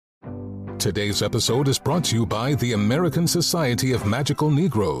Today's episode is brought to you by the American Society of Magical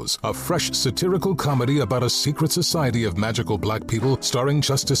Negroes, a fresh satirical comedy about a secret society of magical black people starring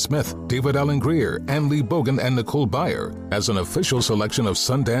Justice Smith, David Allen Greer, Ann Lee Bogan, and Nicole Byer. As an official selection of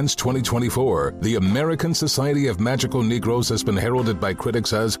Sundance 2024, the American Society of Magical Negroes has been heralded by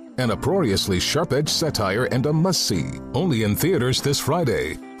critics as an uproariously sharp-edged satire and a must-see. Only in theaters this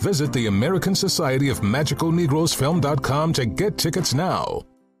Friday. Visit the American Society of Magical Negroes Film.com to get tickets now.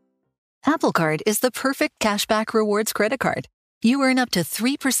 Apple Card is the perfect cashback rewards credit card. You earn up to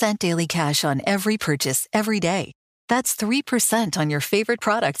 3% daily cash on every purchase every day. That's 3% on your favorite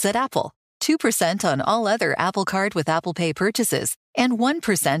products at Apple, 2% on all other Apple Card with Apple Pay purchases, and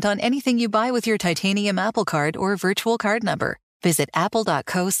 1% on anything you buy with your titanium Apple Card or virtual card number. Visit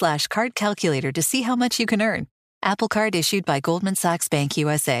apple.co/card calculator to see how much you can earn. Apple Card issued by Goldman Sachs Bank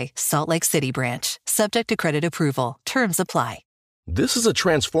USA, Salt Lake City branch. Subject to credit approval. Terms apply. This is a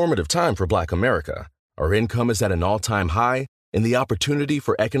transformative time for Black America. Our income is at an all-time high, and the opportunity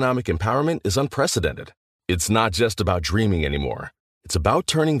for economic empowerment is unprecedented. It's not just about dreaming anymore. It's about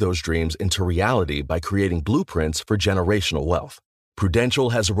turning those dreams into reality by creating blueprints for generational wealth. Prudential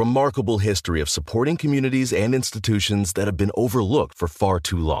has a remarkable history of supporting communities and institutions that have been overlooked for far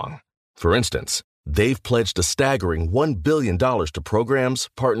too long. For instance, they've pledged a staggering $1 billion to programs,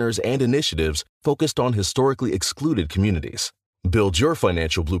 partners, and initiatives focused on historically excluded communities. Build your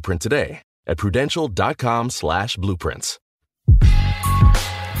financial blueprint today at prudential.com/blueprints.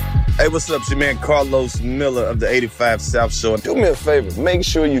 Hey, what's up? It's your man Carlos Miller of the 85 South Show. Do me a favor, make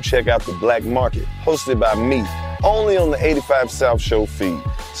sure you check out The Black Market, hosted by me, only on the 85 South Show feed.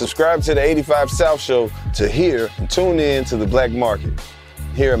 Subscribe to the 85 South Show to hear and tune in to The Black Market.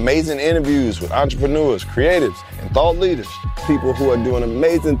 Hear amazing interviews with entrepreneurs, creatives, and thought leaders, people who are doing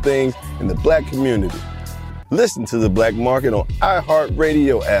amazing things in the Black community. Listen to The Black Market on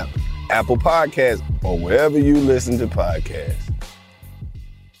iHeartRadio app, Apple Podcasts, or wherever you listen to podcasts.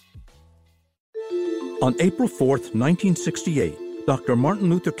 On April 4th, 1968, Dr. Martin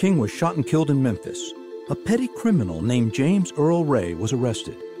Luther King was shot and killed in Memphis. A petty criminal named James Earl Ray was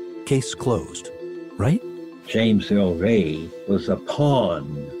arrested. Case closed. Right? James Earl Ray was a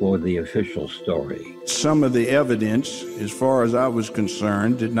pawn for the official story. Some of the evidence, as far as I was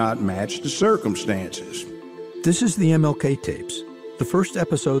concerned, did not match the circumstances. This is the MLK tapes. The first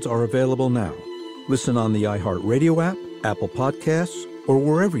episodes are available now. Listen on the iHeartRadio app, Apple Podcasts, or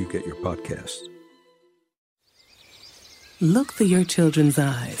wherever you get your podcasts. Look through your children's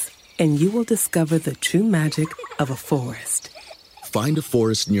eyes, and you will discover the true magic of a forest. Find a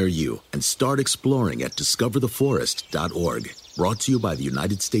forest near you and start exploring at discovertheforest.org. Brought to you by the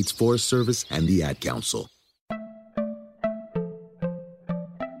United States Forest Service and the Ad Council.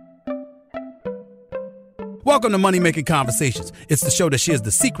 Welcome to Money Making Conversations. It's the show that shares the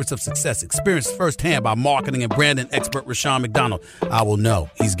secrets of success, experienced firsthand by marketing and branding expert Rashawn McDonald. I will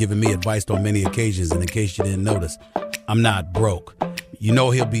know he's given me advice on many occasions, and in case you didn't notice, I'm not broke. You know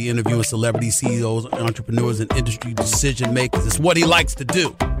he'll be interviewing celebrity CEOs, entrepreneurs, and industry decision makers. It's what he likes to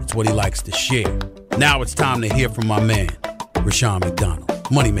do. It's what he likes to share. Now it's time to hear from my man, Rashawn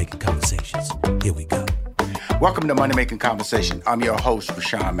McDonald. Money Making Conversations. Here we go. Welcome to Money Making Conversation. I'm your host,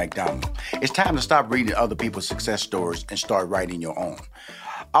 Rashawn McDonald. It's time to stop reading other people's success stories and start writing your own.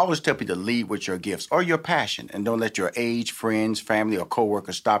 I always tell people to lead with your gifts or your passion, and don't let your age, friends, family, or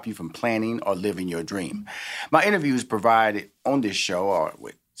coworkers stop you from planning or living your dream. My interviews provided on this show are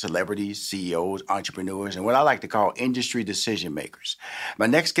with celebrities, CEOs, entrepreneurs, and what I like to call industry decision makers. My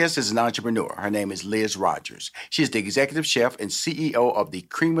next guest is an entrepreneur. Her name is Liz Rogers. She is the executive chef and CEO of the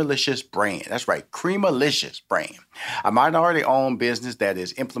Creamalicious brand. That's right, Creamalicious brand, a minority-owned business that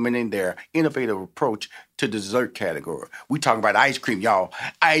is implementing their innovative approach to the dessert category. We talking about ice cream, y'all.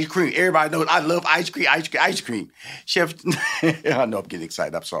 Ice cream. Everybody knows I love ice cream, ice cream, ice cream. Chef, I know I'm getting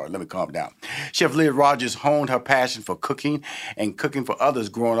excited. I'm sorry. Let me calm down. Chef Liz Rogers honed her passion for cooking and cooking for others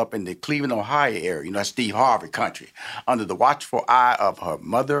growing up in the Cleveland, Ohio area. You know, Steve Harvey country, under the watchful eye of her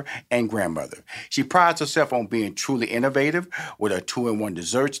mother and grandmother. She prides herself on being truly innovative with her 2-in-1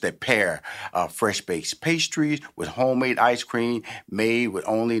 desserts that pair fresh-baked pastries with homemade ice cream made with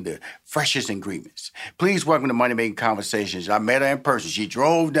only the freshest ingredients. Please welcome to Money Making Conversations. I met her in person. She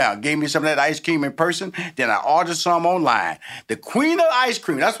drove down, gave me some of that ice cream in person. Then I ordered some online. The queen of ice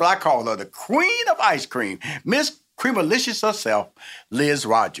cream. That's what I call her. The queen of ice cream. Miss Creamalicious herself, Liz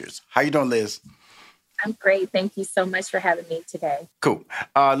Rogers. How you doing, Liz? I'm great. Thank you so much for having me today. Cool.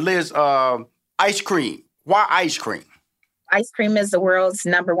 Liz, ice cream. Why ice cream? Ice cream is the world's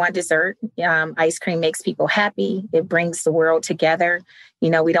number one dessert. Ice cream makes people happy. It brings the world together. We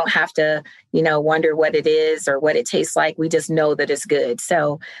don't have to, wonder what it is or what it tastes like. We just know that it's good.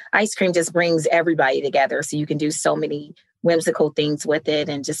 So ice cream just brings everybody together. So you can do so many whimsical things with it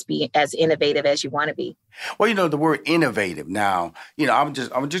and just be as innovative as you want to be. Well, the word innovative. Now, I'm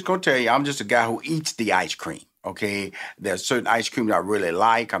just going to tell you, I'm just a guy who eats the ice cream. Okay. There's certain ice cream that I really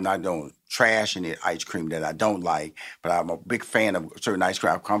like. I'm not going to trash any ice cream that I don't like, but I'm a big fan of certain ice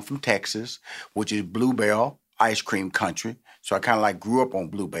cream. I come from Texas, which is Bluebell ice cream country. So I kind of grew up on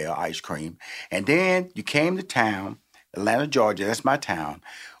Bluebell ice cream. And then you came to town, Atlanta, Georgia, that's my town,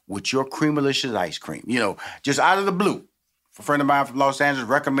 with your Creamalicious ice cream. Just out of the blue. A friend of mine from Los Angeles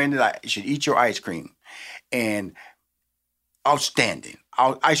recommended I should eat your ice cream. And outstanding.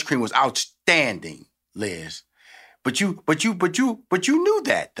 Our ice cream was outstanding, Liz. But you knew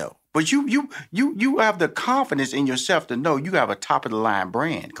that though. But you have the confidence in yourself to know you have a top of the line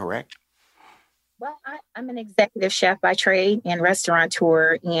brand, correct? Well, I'm an executive chef by trade and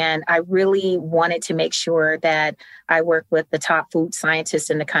restaurateur, and I really wanted to make sure that I work with the top food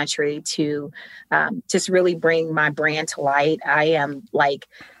scientists in the country to just really bring my brand to light. I am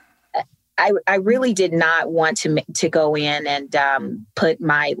I really did not want to go in and put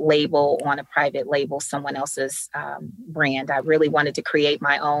my label on a private label, someone else's brand. I really wanted to create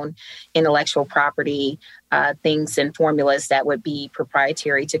my own intellectual property, things and formulas that would be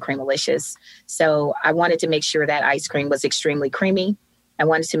proprietary to Creamalicious. So I wanted to make sure that ice cream was extremely creamy. I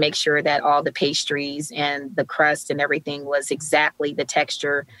wanted to make sure that all the pastries and the crust and everything was exactly the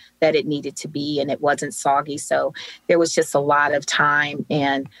texture that it needed to be, and it wasn't soggy. So there was just a lot of time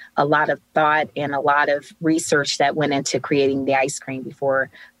and a lot of thought and a lot of research that went into creating the ice cream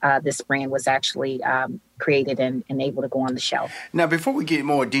before this brand was actually created and able to go on the shelf. Now, before we get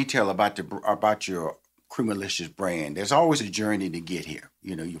more detail about your Creamalicious brand, there's always a journey to get here.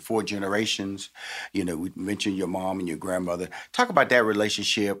 Your 4 generations, we mentioned your mom and your grandmother. Talk about that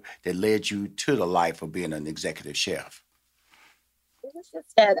relationship that led you to the life of being an executive chef. It was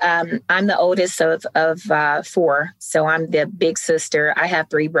just that I'm the oldest of 4. So I'm the big sister. I have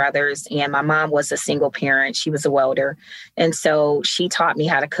 3 brothers, and my mom was a single parent. She was a welder. And so she taught me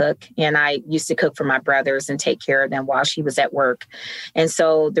how to cook. And I used to cook for my brothers and take care of them while she was at work. And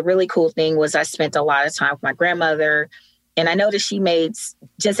so the really cool thing was I spent a lot of time with my grandmother. And I noticed she made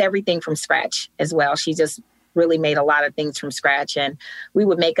just everything from scratch as well. She just really made a lot of things from scratch. And we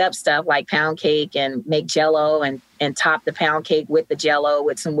would make up stuff like pound cake and make Jell-O and top the pound cake with the Jell-O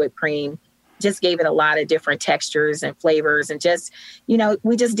with some whipped cream. Just gave it a lot of different textures and flavors. And just,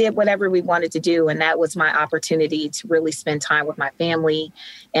 we just did whatever we wanted to do. And that was my opportunity to really spend time with my family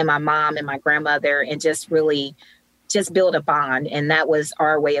and my mom and my grandmother and just really just build a bond. And that was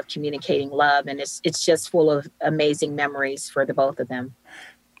our way of communicating love. And it's just full of amazing memories for the both of them.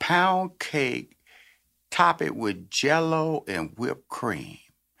 Pound cake, top it with Jell-O and whipped cream.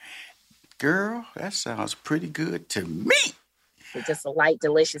 Girl, that sounds pretty good to me. It's just a light,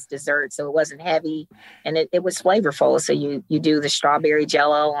 delicious dessert. So it wasn't heavy and it was flavorful. So you do the strawberry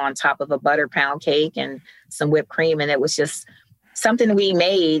Jell-O on top of a butter pound cake and some whipped cream. And it was just something we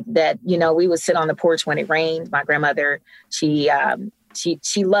made that, we would sit on the porch when it rained. My grandmother, she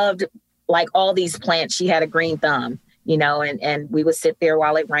loved like all these plants. She had a green thumb, and we would sit there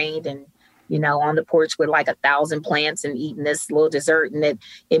while it rained and, on the porch with like 1,000 plants and eating this little dessert. And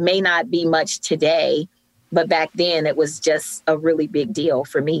it may not be much today, but back then it was just a really big deal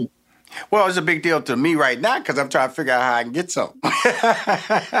for me. Well, it's a big deal to me right now because I'm trying to figure out how I can get some.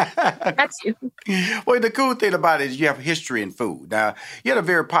 That's you. Well, the cool thing about it is you have history in food. Now, you had a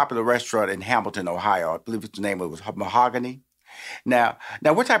very popular restaurant in Hamilton, Ohio. I believe its name was Mahogany. Now,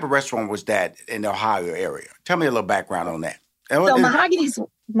 what type of restaurant was that in the Ohio area? Tell me a little background on that. So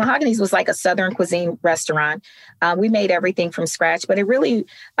Mahogany's was like a Southern cuisine restaurant. We made everything from scratch, but it really,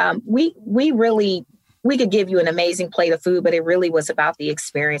 we could give you an amazing plate of food, but it really was about the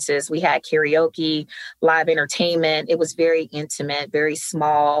experiences. We had karaoke, live entertainment. It was very intimate, very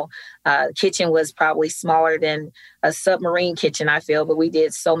small. Kitchen was probably smaller than a submarine kitchen, I feel, but we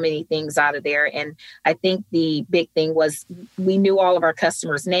did so many things out of there. And I think the big thing was we knew all of our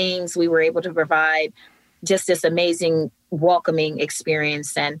customers' names. We were able to provide just this amazing welcoming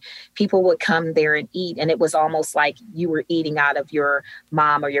experience, and people would come there and eat. And it was almost like you were eating out of your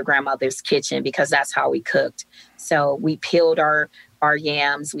mom or your grandmother's kitchen because that's how we cooked. So we peeled our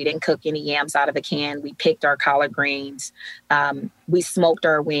yams. We didn't cook any yams out of a can. We picked our collard greens. We smoked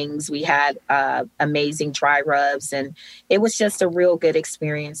our wings. We had amazing dry rubs, and it was just a real good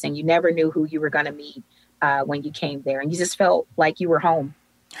experience. And you never knew who you were going to meet when you came there, and you just felt like you were home.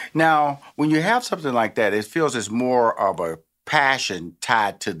 Now, when you have something like that, it feels it's more of a passion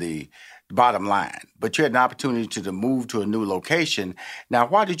tied to the bottom line. But you had an opportunity to move to a new location. Now,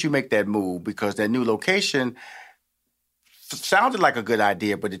 why did you make that move? Because that new location sounded like a good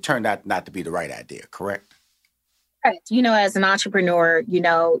idea, but it turned out not to be the right idea, correct? Right. As an entrepreneur,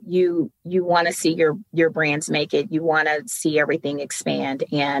 you want to see your brands make it. You want to see everything expand.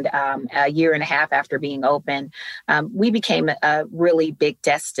 And a year and a half after being open, we became a really big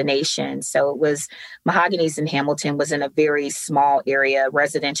destination. So it was Mahogany's in Hamilton was in a very small area,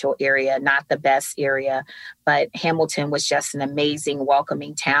 residential area, not the best area. But Hamilton was just an amazing,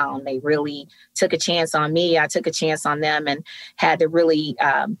 welcoming town. They really took a chance on me. I took a chance on them and had to really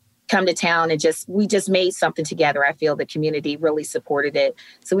come to town and we just made something together. I feel the community really supported it.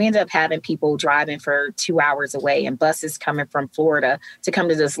 So we ended up having people driving for 2 hours away and buses coming from Florida to come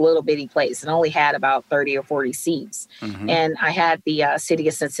to this little bitty place and only had about 30 or 40 seats. Mm-hmm. And I had the city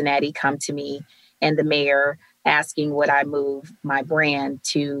of Cincinnati come to me and the mayor asking would I move my brand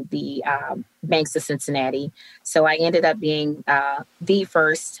to the Banks of Cincinnati. So I ended up being the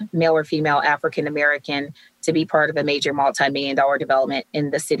first male or female African-American to be part of a major multi-million-dollar development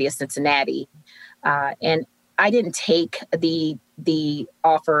in the city of Cincinnati. And I didn't take the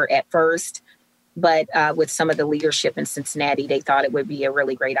offer at first, but with some of the leadership in Cincinnati, they thought it would be a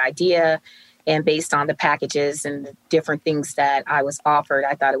really great idea. And based on the packages and the different things that I was offered,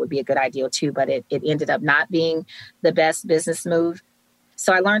 I thought it would be a good idea too, but it ended up not being the best business move.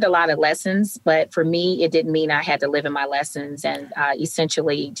 So I learned a lot of lessons, but for me, it didn't mean I had to live in my lessons and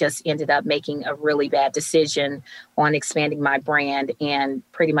essentially just ended up making a really bad decision on expanding my brand and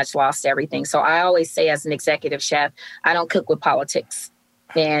pretty much lost everything. So I always say as an executive chef, I don't cook with politics.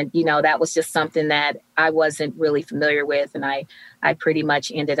 And, that was just something that I wasn't really familiar with. And I pretty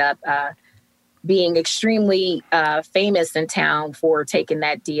much ended up being extremely famous in town for taking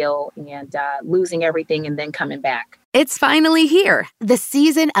that deal and losing everything and then coming back. It's finally here, the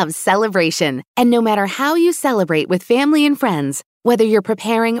season of celebration. And no matter how you celebrate with family and friends, whether you're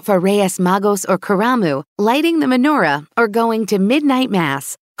preparing for Reyes Magos or Karamu, lighting the menorah, or going to midnight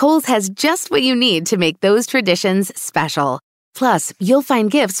mass, Kohl's has just what you need to make those traditions special. Plus, you'll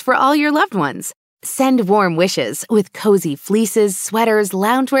find gifts for all your loved ones. Send warm wishes with cozy fleeces, sweaters,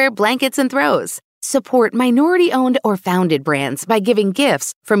 loungewear, blankets, and throws. Support minority-owned or founded brands by giving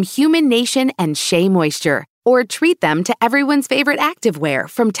gifts from Human Nation and Shea Moisture. Or treat them to everyone's favorite activewear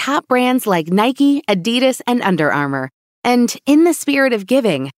from top brands like Nike, Adidas, and Under Armour. And in the spirit of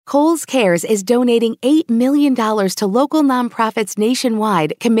giving, Kohl's Cares is donating $8 million to local nonprofits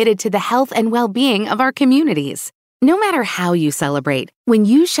nationwide committed to the health and well-being of our communities. No matter how you celebrate, when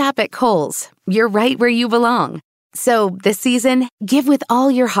you shop at Kohl's, you're right where you belong. So this season, give with all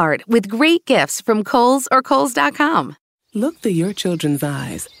your heart with great gifts from Kohl's or Kohls.com. Look through your children's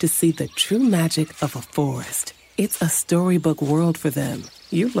eyes to see the true magic of a forest. It's a storybook world for them.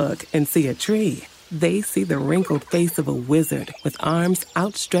 You look and see a tree. They see the wrinkled face of a wizard with arms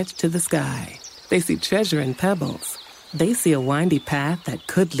outstretched to the sky. They see treasure in pebbles. They see a windy path that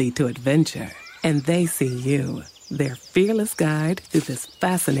could lead to adventure. And they see you, their fearless guide through this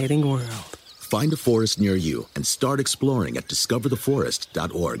fascinating world. Find a forest near you and start exploring at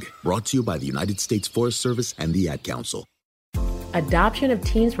discovertheforest.org. Brought to you by the United States Forest Service and the Ad Council. Adoption of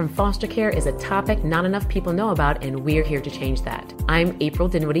teens from foster care is a topic not enough people know about, and we're here to change that. I'm April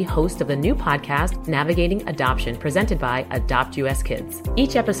Dinwiddie, host of the new podcast, Navigating Adoption, presented by Adopt US Kids.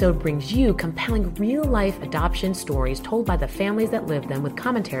 Each episode brings you compelling real-life adoption stories told by the families that live them with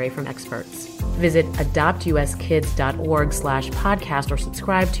commentary from experts. Visit adoptuskids.org/podcast or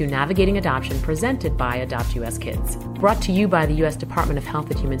subscribe to Navigating Adoption, presented by Adopt US Kids. Brought to you by the U.S. Department of Health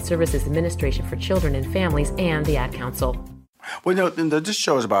and Human Services Administration for Children and Families and the Ad Council. Well, this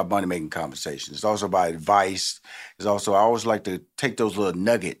show is about money-making conversations. It's also about advice. It's also, I always like to take those little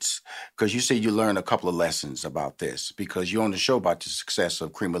nuggets, because you say you learn a couple of lessons about this, because you're on the show about the success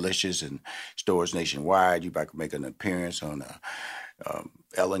of Creamalicious and stores nationwide. You back make an appearance on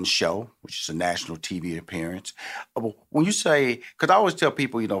Ellen's show, which is a national TV appearance. When you say, because I always tell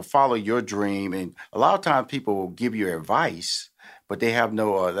people, follow your dream, and a lot of times people will give you advice, but they have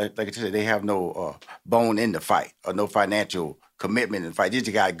no, like I said, they have no bone in the fight or no financial commitment in the fight. They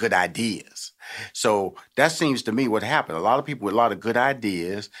just got good ideas. So that seems to me what happened. A lot of people with a lot of good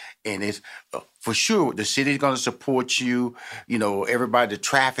ideas, and it's for sure the city's going to support you. Everybody, the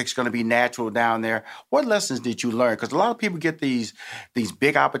traffic's going to be natural down there. What lessons did you learn? Because a lot of people get these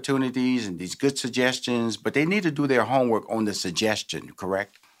big opportunities and these good suggestions, but they need to do their homework on the suggestion,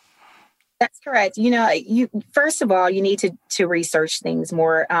 correct? That's correct. You first of all, you need to research things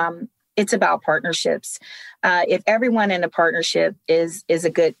more. it's about partnerships. If everyone in a partnership is a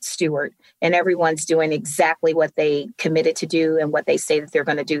good steward and everyone's doing exactly what they committed to do and what they say that they're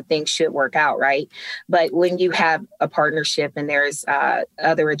going to do, things should work out, right? But when you have a partnership and there's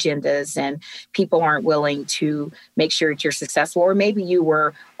other agendas and people aren't willing to make sure that you're successful, or maybe you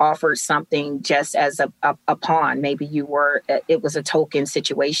were offered something just as a pawn, maybe it was a token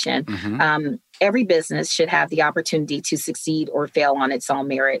situation. Every business should have the opportunity to succeed or fail on its own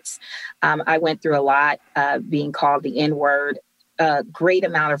merits. I went through a lot, being called the N-word, a great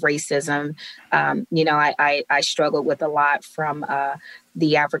amount of racism. I struggled with a lot from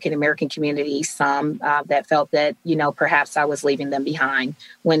the African-American community, some that felt that, perhaps I was leaving them behind,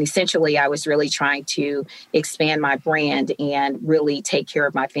 when essentially I was really trying to expand my brand and really take care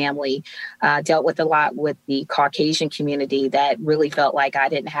of my family. Dealt with a lot with the Caucasian community that really felt like I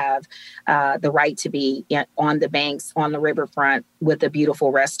didn't have the right to be on the banks, on the riverfront with a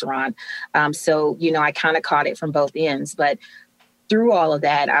beautiful restaurant. So I kind of caught it from both ends. But through all of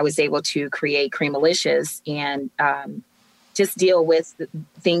that, I was able to create Creamalicious and just deal with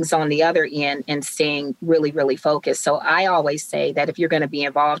things on the other end and staying really, really focused. So I always say that if you're going to be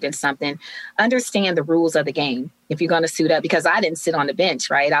involved in something, understand the rules of the game. If you're going to suit up, because I didn't sit on the bench,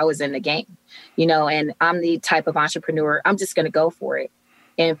 right? I was in the game, and I'm the type of entrepreneur, I'm just going to go for it.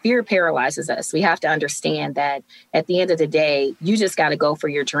 And fear paralyzes us. We have to understand that at the end of the day, you just got to go for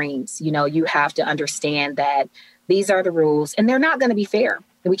your dreams. You have to understand that these are the rules and they're not going to be fair.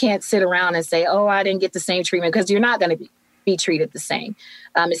 We can't sit around and say, oh, I didn't get the same treatment, because you're not going to be treated the same,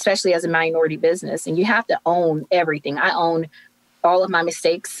 especially as a minority business. And you have to own everything. I own all of my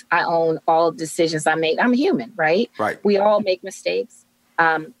mistakes. I own all of the decisions I make. I'm human, right? Right. We all make mistakes.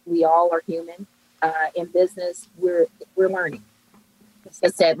 We all are human. In business, we're learning. As I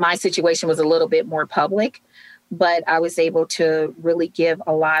said, my situation was a little bit more public, but I was able to really give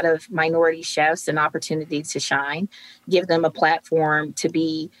a lot of minority chefs an opportunity to shine, give them a platform to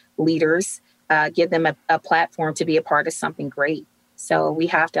be leaders, give them a platform to be a part of something great. So we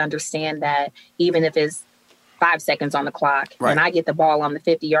have to understand that even if it's 5 seconds on the clock, right, and I get the ball on the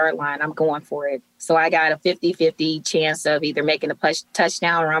 50-yard line, I'm going for it. So I got a 50-50 chance of either making a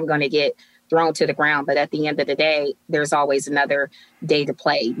touchdown or I'm going to get thrown to the ground. But at the end of the day, there's always another day to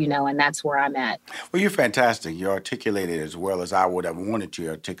play, and that's where I'm at. Well, you're fantastic. You articulate it as well as I would have wanted to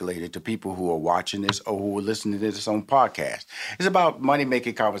articulate it to people who are watching this or who are listening to this on podcast. It's about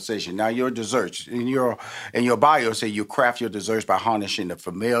money-making conversation. Now, your desserts, in your bio, say you craft your desserts by harnessing the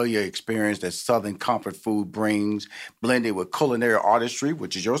familiar experience that Southern comfort food brings, blended with culinary artistry,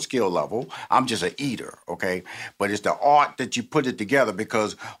 which is your skill level. I'm just an eater, okay? But it's the art that you put it together,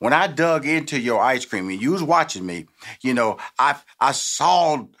 because when I dug into your ice cream, and you was watching me, I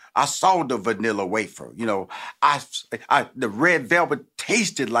saw the vanilla wafer. The red velvet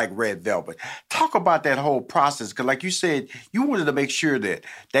tasted like red velvet. Talk about that whole process, because like you said, you wanted to make sure that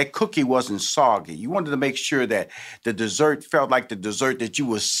that cookie wasn't soggy. You wanted to make sure that the dessert felt like the dessert that you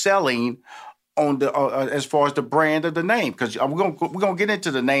were selling on the as far as the brand of the name. Because we're gonna get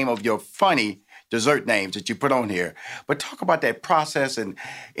into the name of your funny dessert names that you put on here, but talk about that process and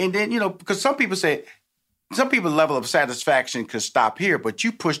then because some people's level of satisfaction could stop here, but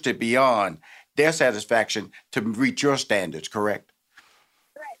you pushed it beyond their satisfaction to reach your standards, correct?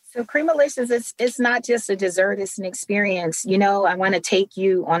 Right. So Creamalicious, it's not just a dessert, it's an experience. I want to take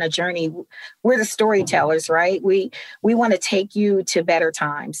you on a journey. We're the storytellers, right? We want to take you to better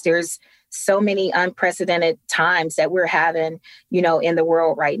times. There's so many unprecedented times that we're having, in the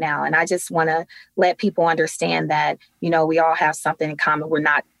world right now. And I just want to let people understand that, we all have something in common. We're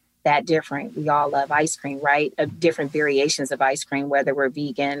not that different. We all love ice cream, right? Different variations of ice cream, whether we're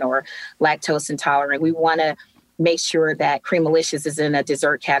vegan or lactose intolerant. We want to make sure that Creamalicious is in a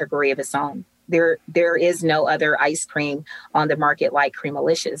dessert category of its own. There is no other ice cream on the market like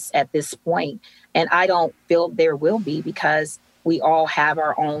Creamalicious at this point. And I don't feel there will be, because we all have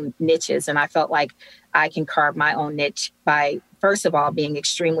our own niches. And I felt like I can carve my own niche by, first of all, being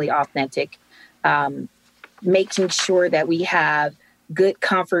extremely authentic, making sure that we have good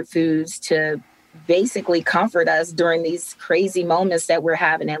comfort foods to basically comfort us during these crazy moments that we're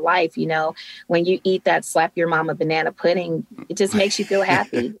having in life. When you eat that slap your mama banana pudding, it just makes you feel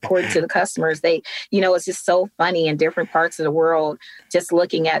happy. According to the customers, it's just so funny in different parts of the world. Just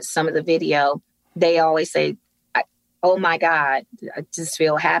looking at some of the video, they always say, oh my God, I just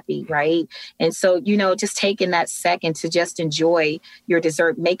feel happy, right? And so, just taking that second to just enjoy your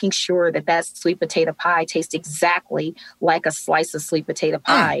dessert, making sure that sweet potato pie tastes exactly like a slice of sweet potato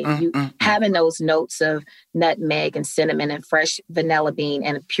pie. Having those notes of nutmeg and cinnamon and fresh vanilla bean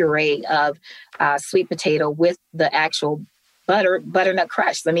and a puree of sweet potato with the actual butternut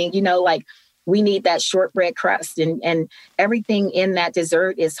crust. I mean, like we need that shortbread crust, and everything in that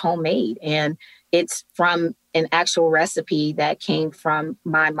dessert is homemade. And it's from an actual recipe that came from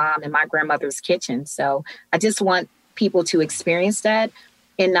my mom and my grandmother's kitchen. So I just want people to experience that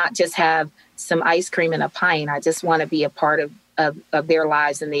and not just have some ice cream and a pint. I just want to be a part of their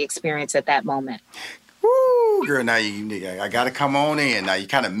lives and the experience at that moment. Woo, girl, now I got to come on in. Now, you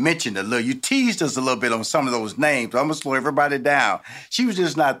kind of mentioned a little, you teased us a little bit on some of those names. I'm going to slow everybody down. She was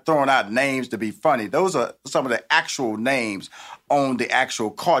just not throwing out names to be funny. Those are some of the actual names on the actual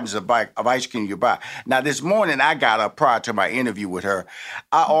cartons of ice cream you buy. Now, this morning, I got up prior to my interview with her.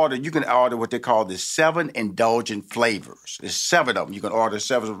 You can order what they call the 7 indulgent flavors. There's 7 of them. You can order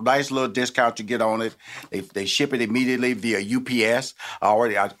 7, nice little discount you get on it. They ship it immediately via UPS. I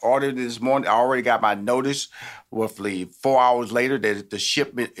ordered it this morning. I already got my notice roughly 4 hours later that the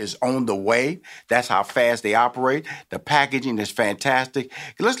shipment is on the way. That's how fast they operate. The packaging is fantastic.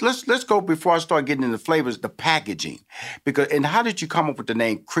 Let's go before I start getting into flavors, the packaging. And how did you come up with the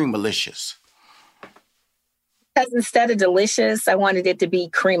name Creamalicious? Because instead of delicious, I wanted it to be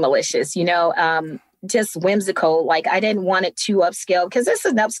Creamalicious, just whimsical. Like I didn't want it too upscale because this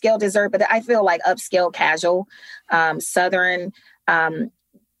is an upscale dessert, but I feel like upscale, casual, Southern,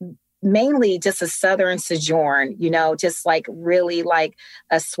 mainly just a Southern sojourn, just like really like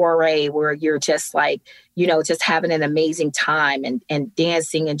a soiree where you're just like, just having an amazing time and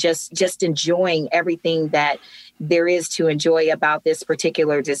dancing and just enjoying everything that there is to enjoy about this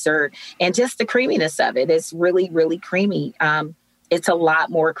particular dessert. And just the creaminess of it. It's really, really creamy. It's a lot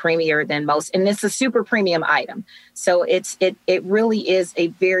more creamier than most, and it's a super premium item. So it really is a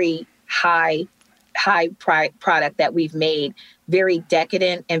very high product that we've made, very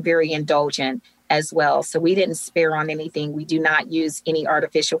decadent and very indulgent as well. So we didn't spare on anything. We do not use any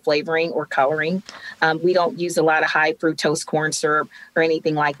artificial flavoring or coloring. We don't use a lot of high fructose corn syrup or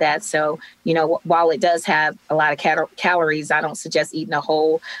anything like that. So, while it does have a lot of calories, I don't suggest eating a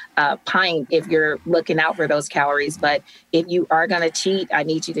whole pint if you're looking out for those calories. But if you are going to cheat, I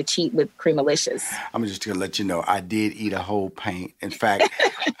need you to cheat with Creamalicious. I'm just going to let you know, I did eat a whole pint. In fact,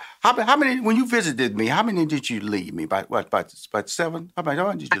 how many, when you visited me, how many did you leave me? About 7? How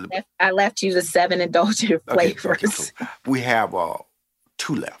many did you leave me? I left you the 7 indulgent flavors. Okay, cool. We have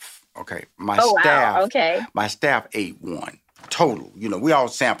 2 left. Okay. My staff ate 1 total. We all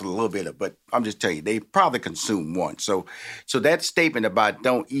sampled a little bit but I'm just telling you, they probably consumed 1. So that statement about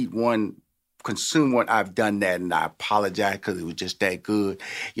don't eat 1, consume 1, I've done that, and I apologize because it was just that good.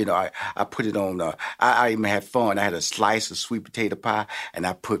 I put it on, I even had fun. I had a slice of sweet potato pie, and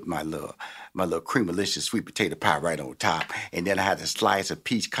I put my little Creamalicious sweet potato pie right on top. And then I had a slice of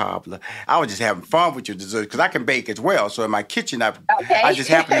peach cobbler. I was just having fun with your dessert because I can bake as well. So in my kitchen, I just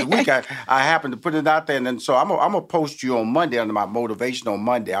happened this week, I happened to put it out there. And then so I'm going to post you on Monday under my motivation on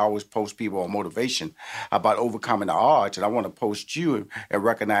Monday. I always post people on motivation about overcoming the odds. And I want to post you and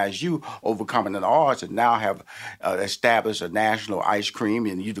recognize you overcoming the odds and now have established a national ice cream.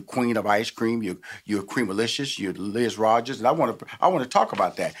 And you're the queen of ice cream. You're Creamalicious. You're Liz Rogers. And I want to talk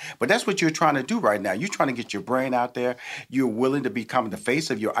about that. But that's what you're trying to do right now. You're trying to get your brand out there. You're willing to become the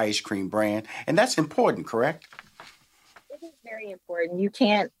face of your ice cream brand. And that's important, correct? It is very important. You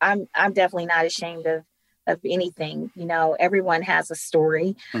can't, I'm definitely not ashamed of anything. Everyone has a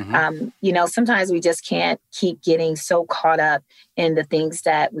story. Mm-hmm. Sometimes we just can't keep getting so caught up in the things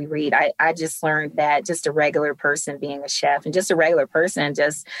that we read. I just learned that just a regular person being a chef and just a regular person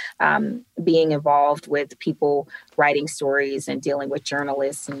just being involved with people writing stories and dealing with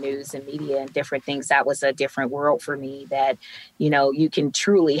journalists and news and media and different things, that was a different world for me that, you can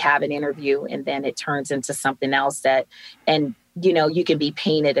truly have an interview and then it turns into something else and you can be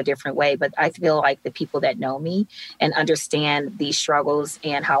painted a different way, but I feel like the people that know me and understand these struggles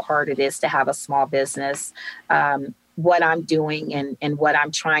and how hard it is to have a small business, what I'm doing and what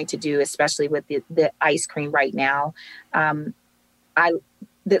I'm trying to do, especially with the ice cream right now.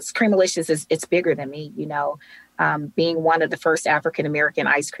 This Creamalicious it's bigger than me, being one of the first African-American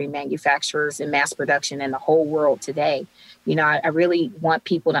ice cream manufacturers in mass production in the whole world today. I really want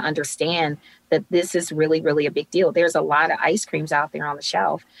people to understand that this is really, really a big deal. There's a lot of ice creams out there on the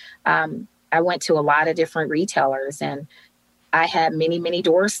shelf. I went to a lot of different retailers and I had many, many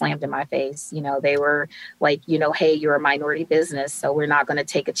doors slammed in my face. They were like, hey, you're a minority business, so we're not going to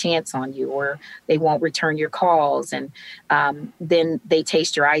take a chance on you, or they won't return your calls. And then they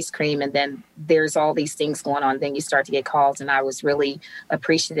taste your ice cream and then there's all these things going on. Then you start to get calls. And I was really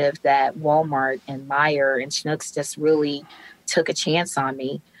appreciative that Walmart and Meijer and Schnucks just really took a chance on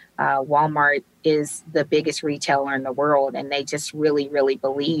me. Walmart is the biggest retailer in the world, and they just really, really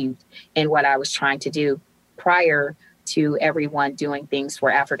believed in what I was trying to do. Prior, to everyone doing things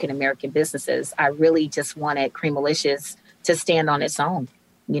for African-American businesses. I really just wanted Creamalicious to stand on its own,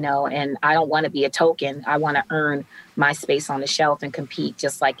 and I don't want to be a token. I want to earn my space on the shelf and compete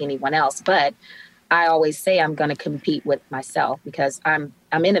just like anyone else. But I always say I'm going to compete with myself because I'm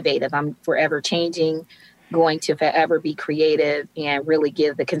innovative. I'm forever changing, going to forever be creative and really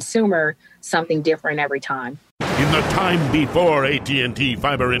give the consumer something different every time. In the time before AT&T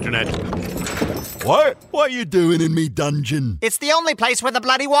Fiber Internet. What? What are you doing in me dungeon? It's the only place where the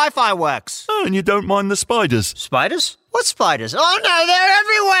bloody Wi-Fi works. Oh, and you don't mind the spiders? Spiders? What spiders? Oh no, they're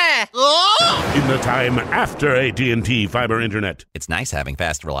everywhere! Oh! In the time after AT&T Fiber Internet. It's nice having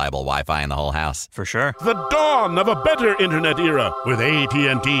fast, reliable Wi-Fi in the whole house. For sure. The dawn of a better internet era with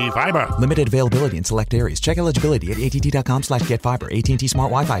AT&T Fiber. Limited availability in select areas. Check eligibility at att.com/getfiber. AT&T Smart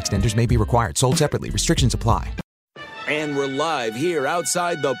Wi-Fi extenders may be required. Sold separately. Restrictions apply. And we're live here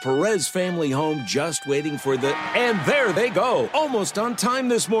outside the Perez family home, just waiting for the... And there they go, almost on time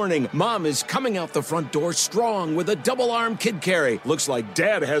this morning. Mom is coming out the front door strong with a double-arm kid carry. Looks like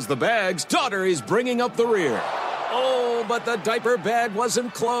Dad has the bags. Daughter is bringing up the rear. Oh, but the diaper bag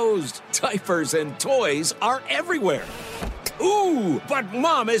wasn't closed. Diapers and toys are everywhere. Ooh, but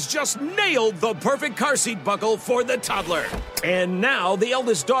Mom has just nailed the perfect car seat buckle for the toddler. And now the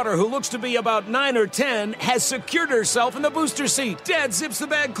eldest daughter, who looks to be about 9 or 10, has secured herself in the booster seat. Dad zips the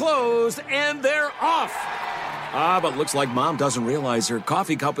bag closed, and they're off. But looks like Mom doesn't realize her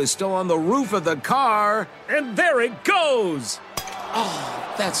coffee cup is still on the roof of the car. And there it goes.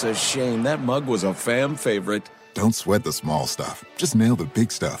 Oh, that's a shame. That mug was a fam favorite. Don't sweat the small stuff. Just nail the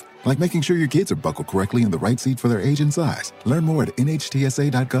big stuff. Like making sure your kids are buckled correctly in the right seat for their age and size. Learn more at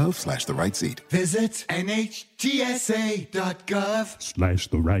nhtsa.gov/the right seat. Visit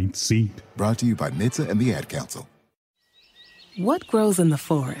nhtsa.gov/the right seat. Brought to you by NHTSA and the Ad Council. What grows in the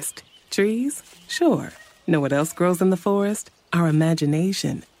forest? Trees? Sure. Know what else grows in the forest? Our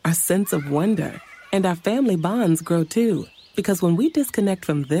imagination, our sense of wonder, and our family bonds grow too. Because when we disconnect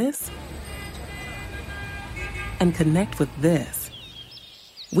from this and connect with this,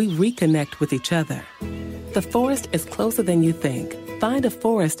 we reconnect with each other. The forest is closer than you think. Find a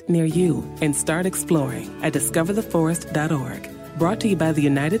forest near you and start exploring at discovertheforest.org. Brought to you by the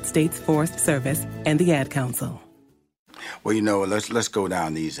United States Forest Service and the Ad Council. Well, let's go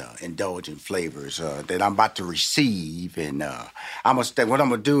down these indulgent flavors that I'm about to receive, and what I'm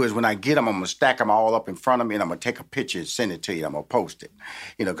gonna do is when I get them, I'm gonna stack them all up in front of me, and I'm gonna take a picture and send it to you. I'm gonna post it,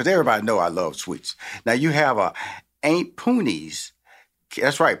 because everybody know I love sweets. Now you have Aunt Poonie's.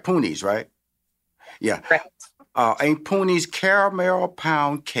 That's right, Poonie's, right? Yeah. Right. Aunt Poonie's caramel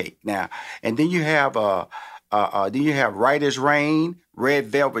pound cake. Now, and then you have Right as Rain red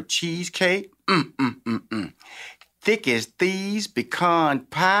velvet cheesecake. Thick as Thieves pecan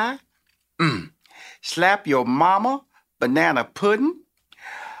pie. Slap Your Mama banana pudding.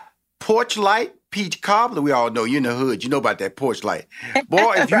 Porch Light peach cobbler. We all know you're in the hood. You know about that porch light.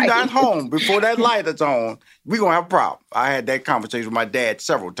 Boy, if you're not home before that light is on, we're going to have a problem. I had that conversation with my dad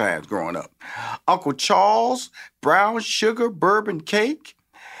several times growing up. Uncle Charles, brown sugar bourbon cake,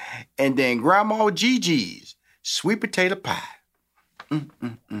 and then Grandma Gigi's sweet potato pie.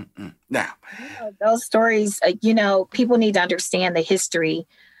 Now, those stories, people need to understand the history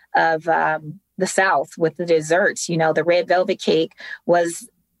of the South with the desserts. The red velvet cake was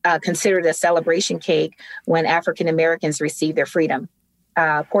considered a celebration cake when African Americans received their freedom.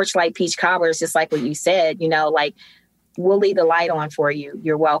 Porch Light peach cobbler is just like what you said, we'll leave the light on for you.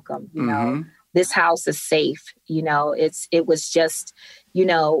 You're welcome. This house is safe.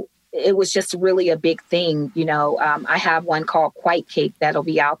 It was just really a big thing. I have one called White Cake that'll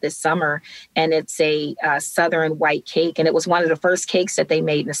be out this summer, and it's a Southern white cake. And it was one of the first cakes that they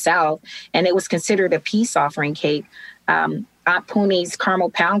made in the South, and it was considered a peace offering cake. Aunt Poonie's caramel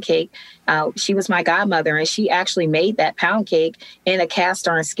pound cake, she was my godmother, and she actually made that pound cake in a cast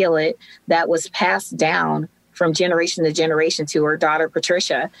iron skillet that was passed down from generation to generation to her daughter,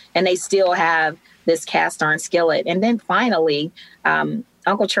 Patricia. And they still have this cast iron skillet. And then finally,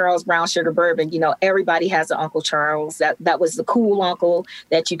 Uncle Charles brown sugar bourbon. Everybody has an Uncle Charles. That was the cool uncle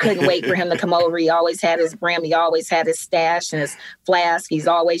that you couldn't wait for him to come over. He always had his brim. He always had his stash and his flask. He's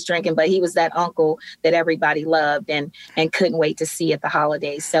always drinking, but he was that uncle that everybody loved and couldn't wait to see at the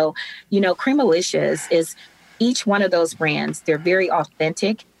holidays. So, Creamalicious is each one of those brands. They're very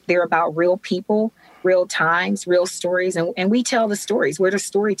authentic. They're about real people, real times, real stories. And we tell the stories. We're the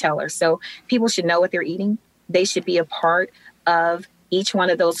storytellers. So people should know what they're eating. They should be a part of each one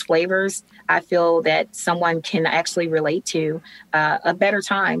of those flavors. I feel that someone can actually relate to a better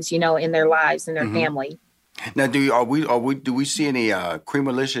times, in their lives and their family. Now, do we see any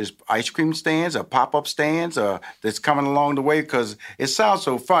Creamalicious ice cream stands or pop-up stands that's coming along the way? Because it sounds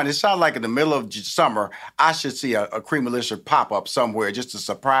so fun. It sounds like in the middle of summer, I should see a Creamalicious pop-up somewhere just to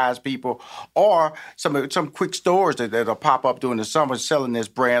surprise people, or some quick stores that'll pop up during the summer selling this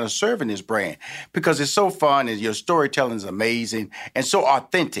brand or serving this brand, because it's so fun and your storytelling is amazing and so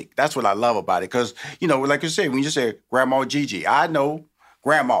authentic. That's what I love about it. Because, like you said, when you say Grandma Gigi, I know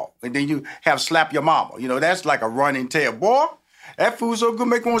Grandma, and then you have slap your mama. That's like a running tale. Boy, that food's so good,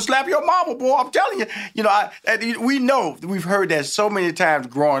 make you want to slap your mama, boy. I'm telling you. We know, we've heard that so many times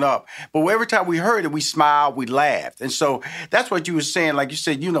growing up, but every time we heard it, we smiled, we laughed. And so that's what you were saying. Like you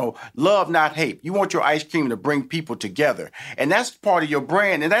said, love, not hate. You want your ice cream to bring people together. And that's part of your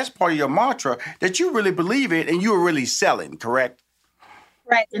brand, and that's part of your mantra that you really believe in and you're really selling, correct?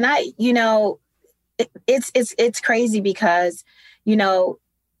 Right. And it's crazy because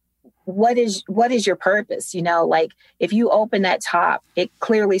what is your purpose? Like if you open that top, it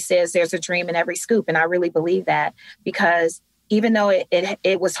clearly says there's a dream in every scoop. And I really believe that, because even though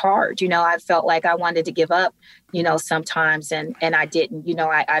it was hard, I felt like I wanted to give up, sometimes, and I didn't,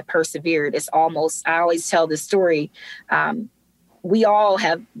 I persevered. I always tell this story. We all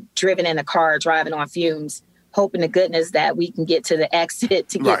have driven in a car, driving on fumes, hoping to goodness that we can get to the exit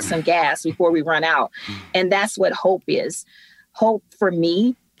to get some gas before we run out. And that's what hope is. Hope for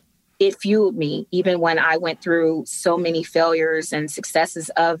me, it fueled me even when I went through so many failures and successes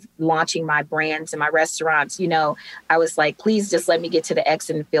of launching my brands and my restaurants. I was like, please just let me get to the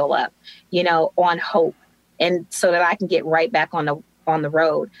exit and fill up, on hope, and so that I can get right back on the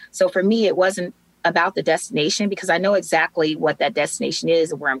road. So for me, it wasn't about the destination, because I know exactly what that destination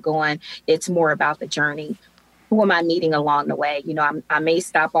is and where I'm going. It's more about the journey. Who am I meeting along the way? I may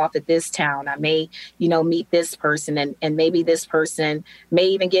stop off at this town. I may, meet this person, and maybe this person may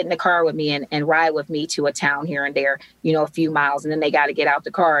even get in the car with me and ride with me to a town here and there, a few miles. And then they got to get out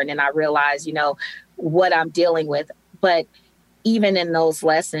the car. And then I realize, what I'm dealing with. But even in those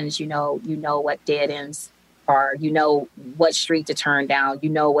lessons, what dead ends are, what street to turn down,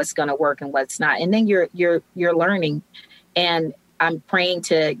 what's going to work and what's not. And then you're learning. And I'm praying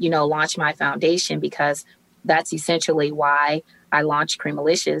to, launch my foundation, because that's essentially why I launched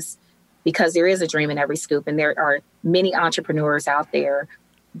Creamalicious, because there is a dream in every scoop. And there are many entrepreneurs out there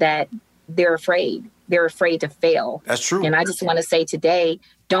that they're afraid. They're afraid to fail. That's true. And I just want to say today,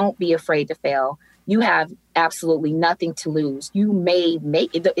 don't be afraid to fail. You have absolutely nothing to lose. You may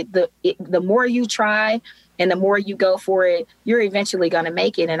make it. The more you try and the more you go for it, you're eventually going to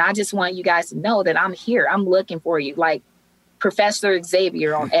make it. And I just want you guys to know that I'm here. I'm looking for you. Like Professor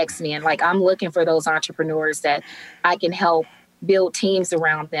Xavier on X-Men. Like, I'm looking for those entrepreneurs that I can help build teams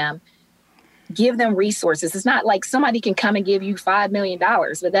around them, give them resources. It's not like somebody can come and give you $5 million,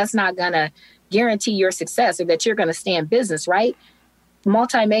 but that's not going to guarantee your success or that you're going to stay in business, right?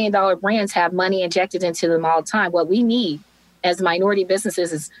 Multi-million-dollar brands have money injected into them all the time. What we need as minority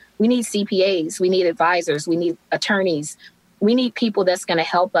businesses is we need CPAs, we need advisors, we need attorneys, we need people that's going to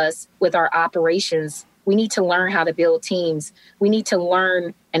help us with our operations. We need to learn how to build teams. We need to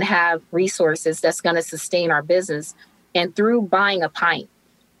learn and have resources that's going to sustain our business. And through buying a pint,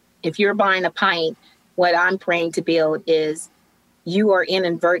 if you're buying a pint, what I'm praying to build is you are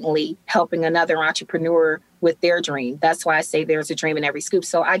inadvertently helping another entrepreneur with their dream. That's why I say there's a dream in every scoop.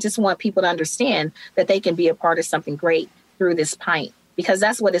 So I just want people to understand that they can be a part of something great through this pint, because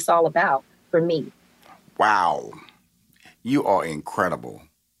that's what it's all about for me. Wow. You are incredible.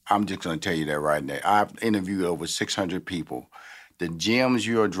 I'm just going to tell you that right now. I've interviewed over 600 people. The gems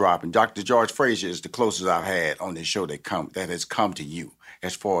you are dropping, Dr. George Frazier is the closest I've had on this show that has come to you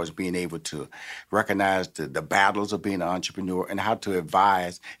as far as being able to recognize the battles of being an entrepreneur and how to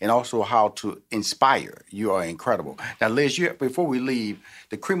advise and also how to inspire. You are incredible. Now, Liz, before we leave,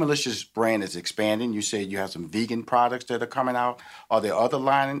 the Creamalicious brand is expanding. You said you have some vegan products that are coming out. Are there other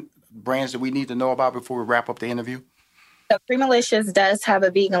brands that we need to know about before we wrap up the interview? So Creamalicious does have a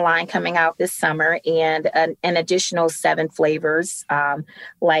vegan line coming out this summer, and an additional 7 flavors,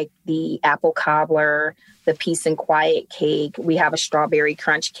 like the apple cobbler, the peace and quiet cake. We have a strawberry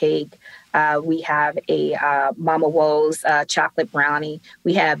crunch cake. We have a Mama Woe's chocolate brownie.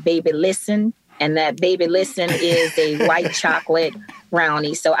 We have Baby Listen, and that Baby Listen is a white chocolate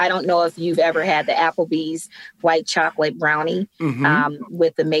brownie. So I don't know if you've ever had the Applebee's white chocolate brownie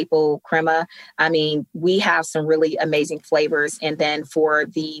with the maple crema. I mean, we have some really amazing flavors. And then for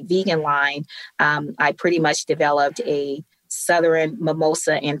the vegan line, I pretty much developed a Southern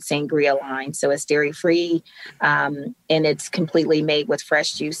mimosa and sangria line. So it's dairy-free, and it's completely made with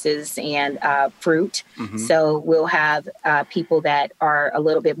fresh juices and fruit. So we'll have people that are a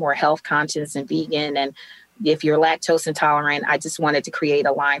little bit more health conscious and vegan and if you're lactose intolerant, I just wanted to create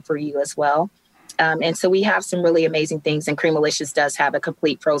a line for you as well. And so we have some really amazing things, and Creamalicious does have a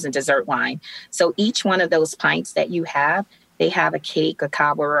complete frozen dessert line. So each one of those pints that you have, they have a cake, a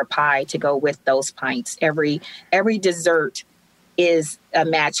cobbler, or a pie to go with those pints. Every dessert is a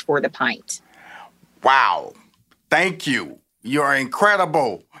match for the pint. Wow. Thank you. You're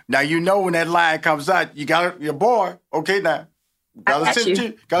incredible. Now, you know when that line comes out, you got your boy. Okay, now. You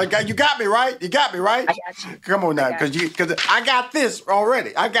got me, right? You got me, right? I got you. Come on now, because I got this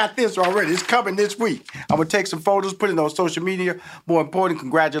already. It's coming this week. I'm going to take some photos, put it on social media. More important,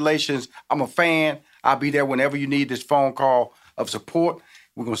 congratulations. I'm a fan. I'll be there whenever you need this phone call of support.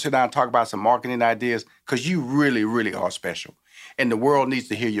 We're going to sit down and talk about some marketing ideas because you really, really are special. And the world needs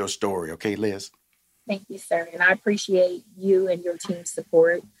to hear your story. Okay, Liz? Thank you, sir. And I appreciate you and your team's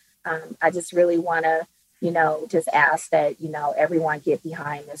support. I just really want to, just ask that, everyone get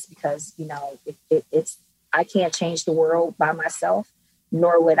behind this because, it's I can't change the world by myself,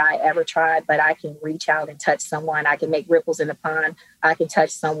 nor would I ever try, but I can reach out and touch someone. I can make ripples in the pond. I can touch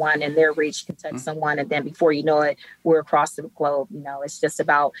someone and their reach can touch someone. And then before you know it, we're across the globe. It's just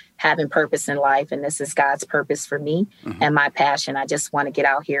about having purpose in life. And this is God's purpose for me and my passion. I just want to get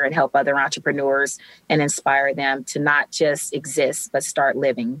out here and help other entrepreneurs and inspire them to not just exist, but start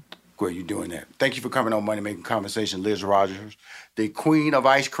living. Great, you're doing that. Thank you for coming on Money Making Conversation, Liz Rogers, the queen of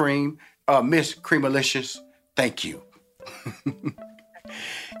ice cream, Miss Creamalicious. Thank you.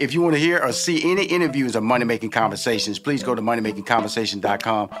 If you want to hear or see any interviews of Money Making Conversations, please go to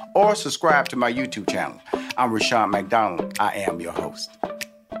moneymakingconversation.com or subscribe to my YouTube channel. I'm Rushion McDonald. I am your host.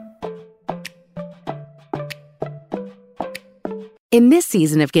 In this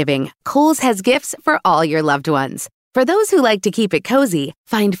season of giving, Kohl's has gifts for all your loved ones. For those who like to keep it cozy,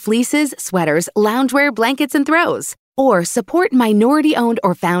 find fleeces, sweaters, loungewear, blankets, and throws. Or support minority-owned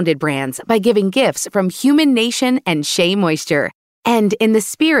or founded brands by giving gifts from Human Nation and Shea Moisture. And in the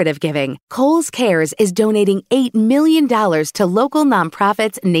spirit of giving, Kohl's Cares is donating $8 million to local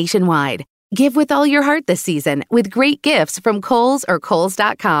nonprofits nationwide. Give with all your heart this season with great gifts from Kohl's or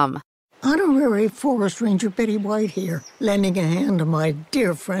Kohls.com. Honorary Forest Ranger Betty White here, lending a hand to my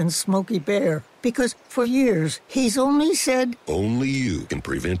dear friend Smokey Bear. Because for years, he's only said, only you can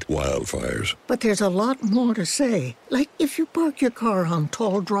prevent wildfires. But there's a lot more to say. Like if you park your car on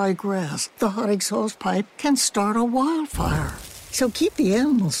tall, dry grass, the hot exhaust pipe can start a wildfire. So keep the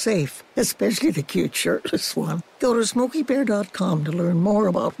animals safe, especially the cute shirtless one. Go to SmokeyBear.com to learn more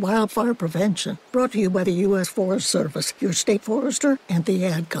about wildfire prevention. Brought to you by the U.S. Forest Service, your state forester, and the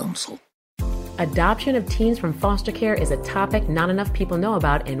Ad Council. Adoption of teens from foster care is a topic not enough people know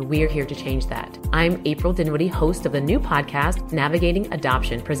about, and we're here to change that. I'm April Dinwiddie, host of the new podcast, Navigating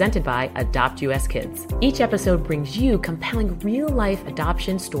Adoption, presented by Adopt US Kids. Each episode brings you compelling real-life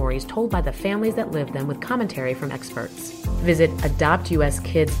adoption stories told by the families that live them with commentary from experts. Visit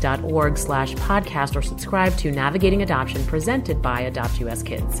adoptuskids.org/podcast or subscribe to Navigating Adoption, presented by Adopt US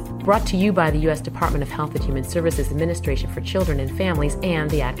Kids. Brought to you by the U.S. Department of Health and Human Services Administration for Children and Families and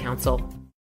the Ad Council.